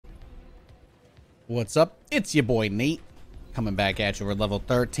What's up? It's your boy Nate, coming back at you. We're level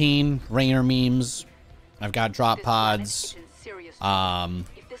 13, Raynor memes. I've got drop pods.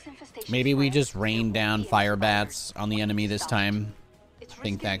 Maybe we just rain down fire bats on the enemy this time. I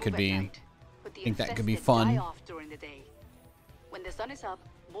think that could be fun. When the sun is up,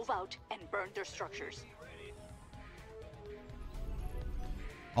 move out and burn their structures.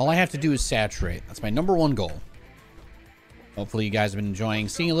 All I have to do is saturate. That's my #1 goal. Hopefully you guys have been enjoying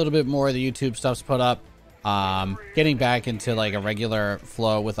seeing a little bit more of the YouTube stuff's put up. Getting back into like a regular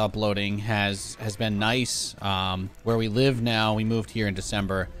flow with uploading has been nice. Where we live now, we moved here in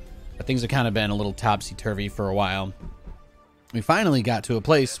December, but things have kind of been a little topsy-turvy for a while. We finally got to a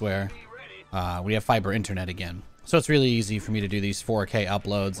place where we have fiber internet again. So it's really easy for me to do these 4K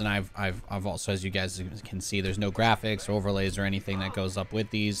uploads, and I've also, as you guys can see, there's no graphics or overlays or anything that goes up with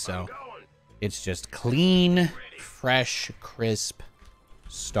these, so it's just clean, fresh, crisp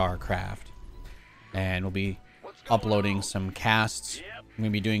StarCraft. And we'll be uploading some casts. I'm going to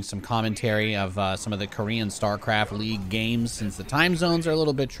be doing some commentary of some of the Korean StarCraft League games, since the time zones are a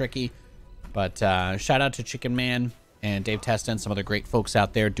little bit tricky. But shout out to Chicken Man and Dave Testa and some other great folks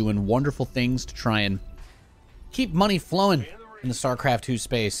out there doing wonderful things to try and keep money flowing in the StarCraft 2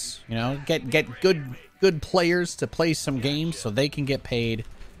 space. You know, get good players to play some games so they can get paid,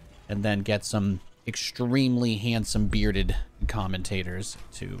 and then get some extremely handsome bearded commentators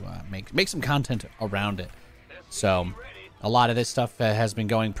to make some content around it. So a lot of this stuff has been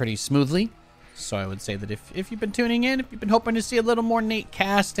going pretty smoothly. So I would say that if you've been tuning in, if you've been hoping to see a little more Nate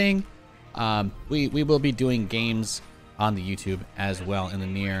casting, we will be doing games on the YouTube as well in the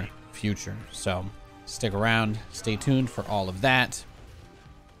near future. So stick around, stay tuned for all of that.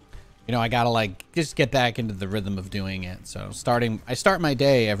 You know, I gotta like just get back into the rhythm of doing it. So I start my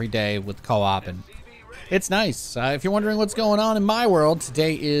day every day with co-op, and it's nice. If you're wondering what's going on in my world,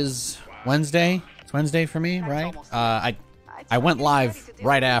 today is Wednesday. It's Wednesday for me, right? I went live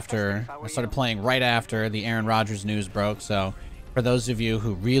right after. I started playing right after the Aaron Rodgers news broke. So for those of you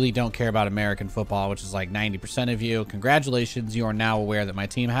who really don't care about American football, which is like 90% of you, congratulations. You are now aware that my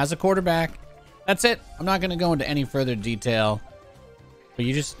team has a quarterback. That's it. I'm not going to go into any further detail. But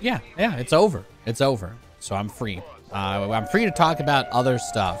you just, yeah, it's over. It's over. So I'm free. I'm free to talk about other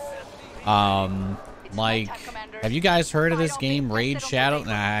stuff. Like, have you guys heard of this game, Raid Shadow?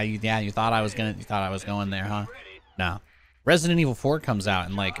 Nah, yeah, you thought I was going there, huh? No. Resident Evil 4 comes out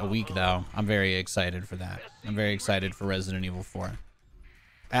in like a week, though. I'm very excited for that. I'm very excited for Resident Evil 4.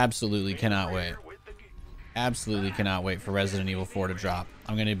 Absolutely cannot wait. Absolutely cannot wait for Resident Evil 4 to drop.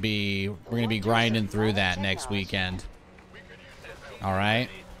 We're gonna be grinding through that next weekend. All right,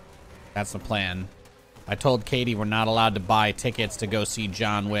 that's the plan. I told Katie we're not allowed to buy tickets to go see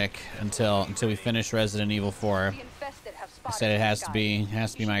John Wick until we finish Resident Evil 4. I said it has to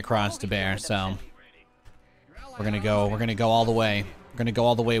be my cross to bear. So we're gonna go all the way. We're gonna go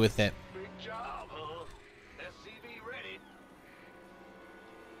all the way with it.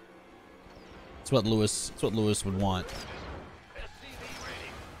 It's what Lewis would want.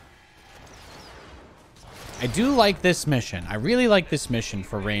 I do like this mission. I really like this mission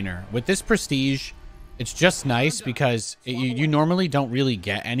for Raynor. With this prestige, it's just nice because you normally don't really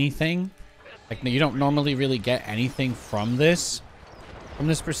get anything. Like, you don't normally really get anything from this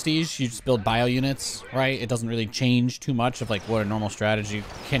prestige. You just build bio units, right? It doesn't really change too much of like what a normal strategy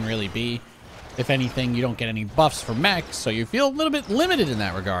can really be. If anything, you don't get any buffs for mechs, so you feel a little bit limited in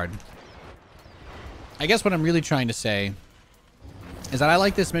that regard. I guess what I'm really trying to say is that I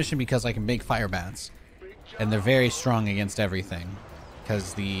like this mission because I can make fire bats. And they're very strong against everything.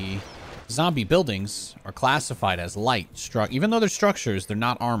 Because the zombie buildings are classified as light. Even though they're structures, they're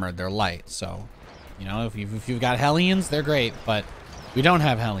not armored, they're light. So, you know, if you've got Hellions, they're great. But we don't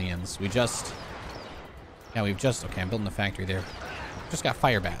have Hellions. Okay, I'm building the factory there. Just got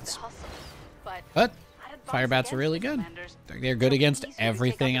fire bats. But fire bats are really good. They're good against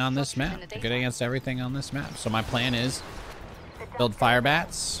everything on this map. So my plan is build fire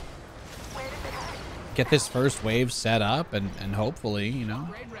bats, get this first wave set up, and hopefully, you know,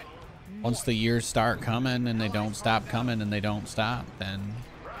 once the years start coming and they don't stop coming and they don't stop, then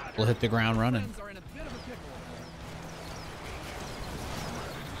we'll hit the ground running.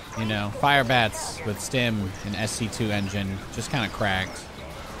 You know, fire bats with stim and SC2 engine just kind of cracked,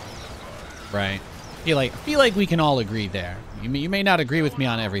 right? I feel like we can all agree there. You may not agree with me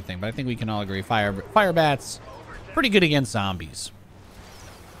on everything, but I think we can all agree fire bats pretty good against zombies.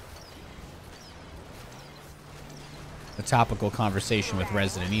 A topical conversation with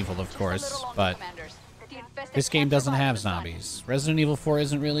Resident Evil, of course, but this game doesn't have zombies. Resident Evil 4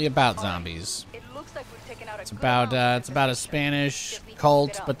 isn't really about zombies. Looks like we've taken out a It's about a Spanish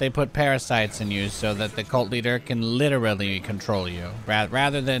cult, but they put parasites in you so that the cult leader can literally control you.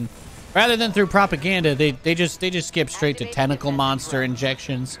 Rather than through propaganda, they just skip straight to tentacle monster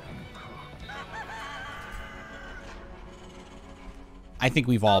injections. I think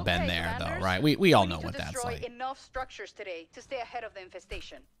we've all been there, though, right? We all know what that's like. Enough structures today to stay ahead of the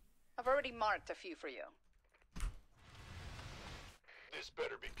infestation. I've already marked a few for you. This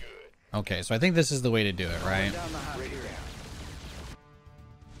better be good. Okay, so I think this is the way to do it, right?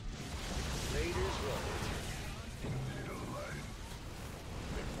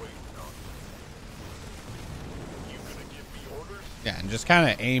 Yeah, and just kind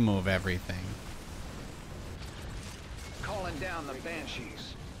of A-move everything. Calling down the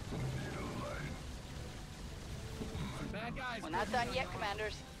banshees. We're not done yet,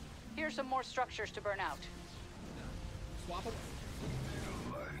 commanders. Here's some more structures to burn out. Swap them.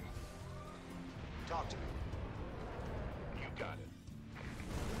 Talk to me. You got it.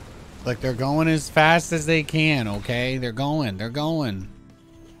 Look, they're going as fast as they can, okay? They're going. Better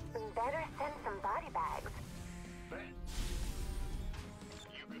send some body bags.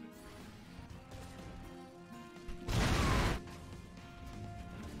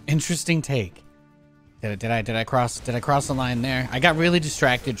 Interesting take. Did I cross the line there? I got really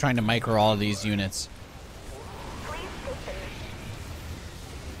distracted trying to micro all of these units. Please take them.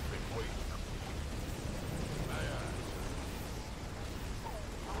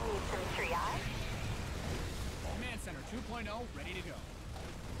 Need some triage? Command Center 2.0 ready to go.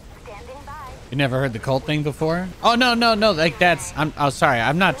 Standing by. You never heard the cult thing before? Oh no. Like that's. Oh sorry.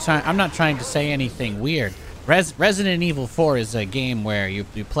 I'm not trying to say anything weird. Resident Evil 4 is a game where you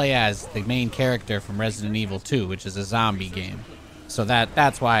play as the main character from Resident Evil 2, which is a zombie game. So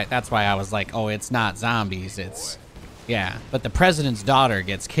that's why I was like, oh, it's not zombies, it's yeah. But the president's daughter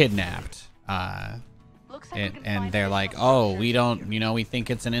gets kidnapped, and they're like, oh, we don't, we think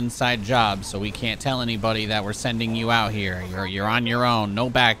it's an inside job, so we can't tell anybody that we're sending you out here. You're on your own, no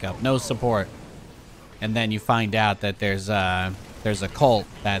backup, no support. And then you find out that there's a cult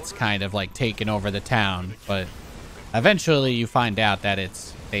that's kind of like taking over the town, but eventually you find out that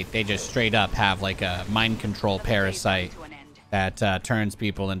they just straight up have like a mind control parasite that turns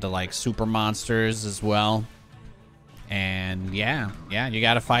people into like super monsters as well. And yeah, you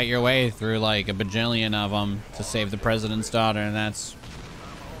got to fight your way through like a bajillion of them to save the president's daughter, and that's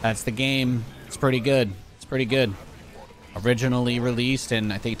the game. It's pretty good. Originally released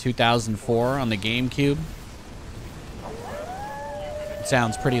in I think 2004 on the GameCube. It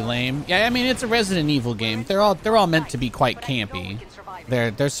sounds pretty lame. Yeah, I mean it's a Resident Evil game. They're all meant to be quite campy.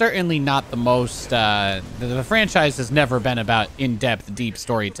 They're certainly not the most. The franchise has never been about in-depth, deep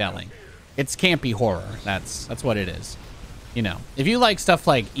storytelling. It's campy horror. That's what it is. If you like stuff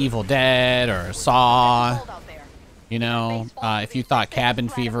like Evil Dead or Saw, if you thought Cabin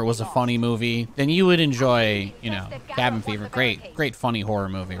Fever was a funny movie, then you would enjoy, Cabin Fever. Great funny horror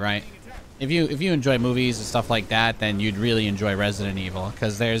movie, right? If you enjoy movies and stuff like that, then you'd really enjoy Resident Evil,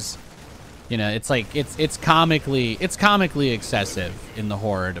 because there's, it's like it's comically excessive in the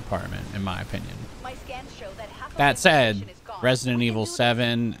horror department, in my opinion. That said, Resident Evil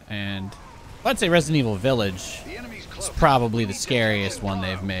 7 and I'd say Resident Evil Village is probably the scariest one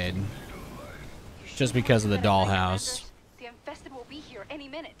they've made, just because of the dollhouse. The infested will be here any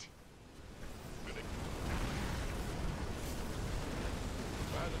minute.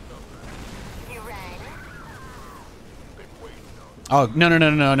 Oh, no.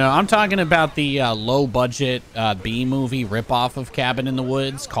 I'm talking about the low-budget B-movie ripoff of Cabin in the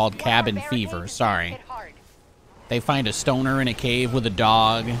Woods called Cabin Fever. Sorry. They find a stoner in a cave with a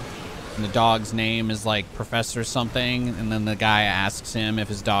dog, and the dog's name is like Professor something, and then the guy asks him if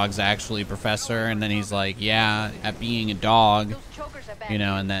his dog's actually Professor, and then he's like, yeah, at being a dog,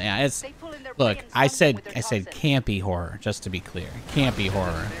 and then, yeah, it's, look, I said campy horror, just to be clear. Campy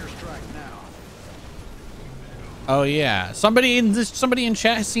horror. Oh yeah, somebody in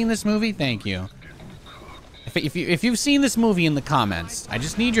chat has seen this movie. Thank you. If you've seen this movie in the comments, I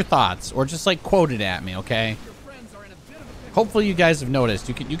just need your thoughts, or just like quote it at me, okay? Hopefully you guys have noticed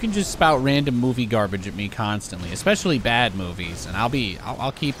you can just spout random movie garbage at me constantly, especially bad movies, and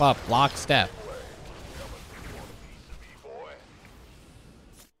I'll keep up lockstep.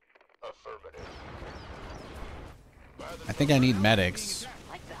 I think I need medics.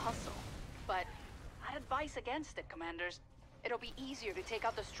 Against it, commanders. It'll be easier to take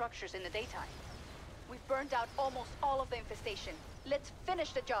out the structures in the daytime. We've burned out almost all of the infestation. Let's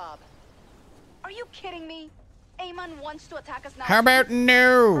finish the job. Are you kidding me? Amon wants to attack us now. How about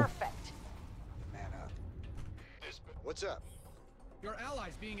no? Perfect. Man up. What's up? Your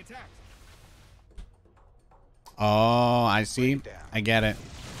allies being attacked. Oh, I see. I get it.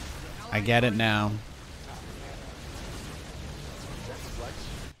 I get it now.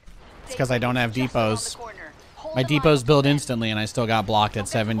 It's because I don't have depots. My depots build instantly, and I still got blocked at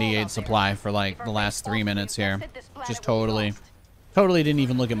 78 supply for like the last 3 minutes here. Just totally didn't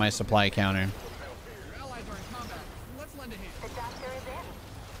even look at my supply counter.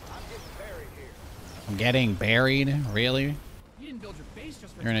 I'm getting buried? Really?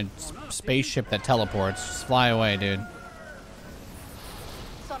 You're in a spaceship that teleports. Just fly away, dude.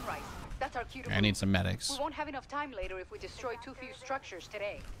 Sunrise. That's our cue to I need move. some medics. We won't have enough time later if we destroy too few structures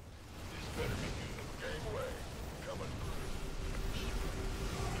today.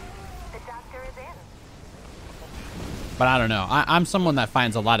 The doctor is in. But I don't know. I'm someone that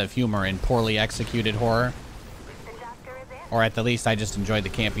finds a lot of humor in poorly executed horror. The doctor is in. Or at the least, I just enjoy the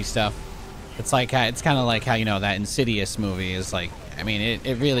campy stuff. It's like it's kind of like how, you know, that Insidious movie is like, I mean,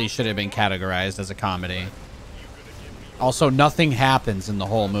 it really should have been categorized as a comedy. Also, nothing happens in the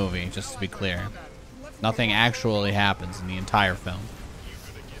whole movie, just to be clear. Nothing actually happens in the entire film.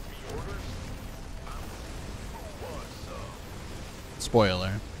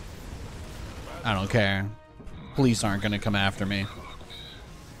 Spoiler. I don't care. Police aren't gonna come after me.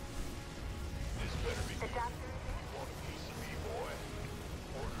 The doctor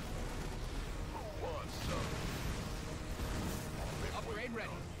Upgrade ready.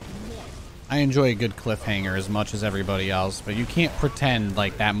 I enjoy a good cliffhanger as much as everybody else, but you can't pretend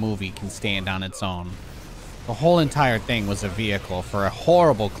like that movie can stand on its own. The whole entire thing was a vehicle for a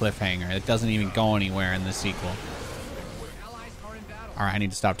horrible cliffhanger that doesn't even go anywhere in the sequel. Alright, I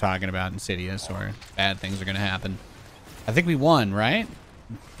need to stop talking about Insidious or bad things are gonna happen. I think we won, right?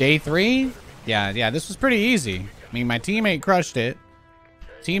 Day 3? Yeah, this was pretty easy. I mean, my teammate crushed it.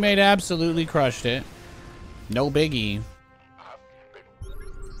 Teammate absolutely crushed it. No biggie.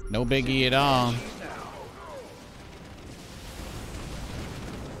 No biggie at all.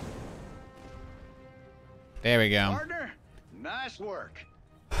 There we go. Partner, nice work.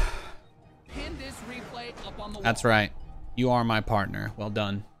 Pin this replay up on the wall. That's right. You are my partner. Well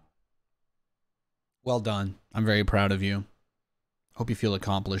done. Well done. I'm very proud of you. Hope you feel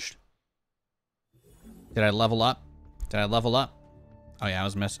accomplished. Did I level up? Did I level up? Oh yeah, I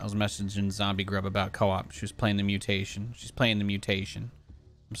was messaging Zombie Grub about co-op. She was playing the mutation. She's playing the mutation.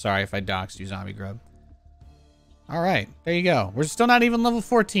 I'm sorry if I doxed you, Zombie Grub. All right, there you go. We're still not even level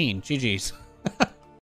 14. GG's.